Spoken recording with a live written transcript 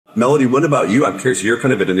Melody, what about you? I'm curious, you're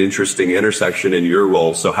kind of at an interesting intersection in your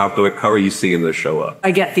role. So how are you seeing this show up?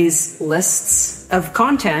 I get these lists of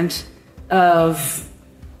content of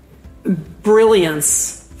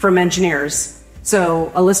brilliance from engineers.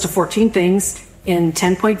 So a list of 14 things in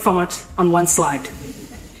 10-point font on one slide,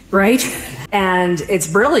 right? And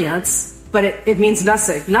it's brilliance, but it means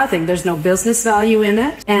nothing. There's no business value in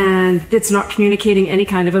it, and it's not communicating any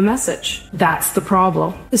kind of a message. That's the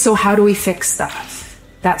problem. So how do we fix that?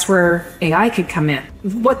 That's where AI could come in.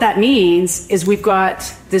 What that means is we've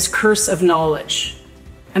got this curse of knowledge.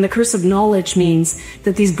 And the curse of knowledge means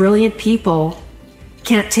that these brilliant people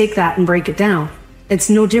can't take that and break it down. It's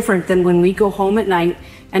no different than when we go home at night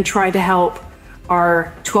and try to help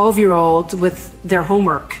our 12-year-old with their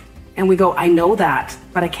homework. And we go, I know that,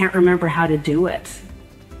 but I can't remember how to do it.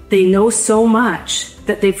 They know so much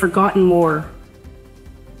that they've forgotten more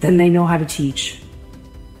than they know how to teach.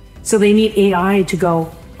 So they need AI to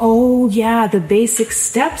go, oh yeah, the basic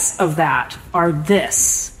steps of that are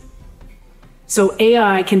this. So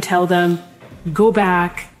AI can tell them, go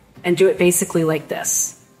back and do it basically like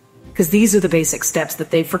this. Because these are the basic steps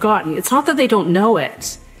that they've forgotten. It's not that they don't know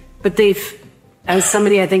it, but as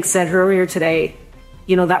somebody I think said earlier today,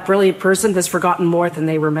 that brilliant person has forgotten more than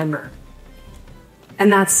they remember.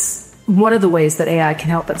 And that's one of the ways that AI can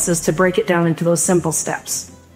help us, is to break it down into those simple steps.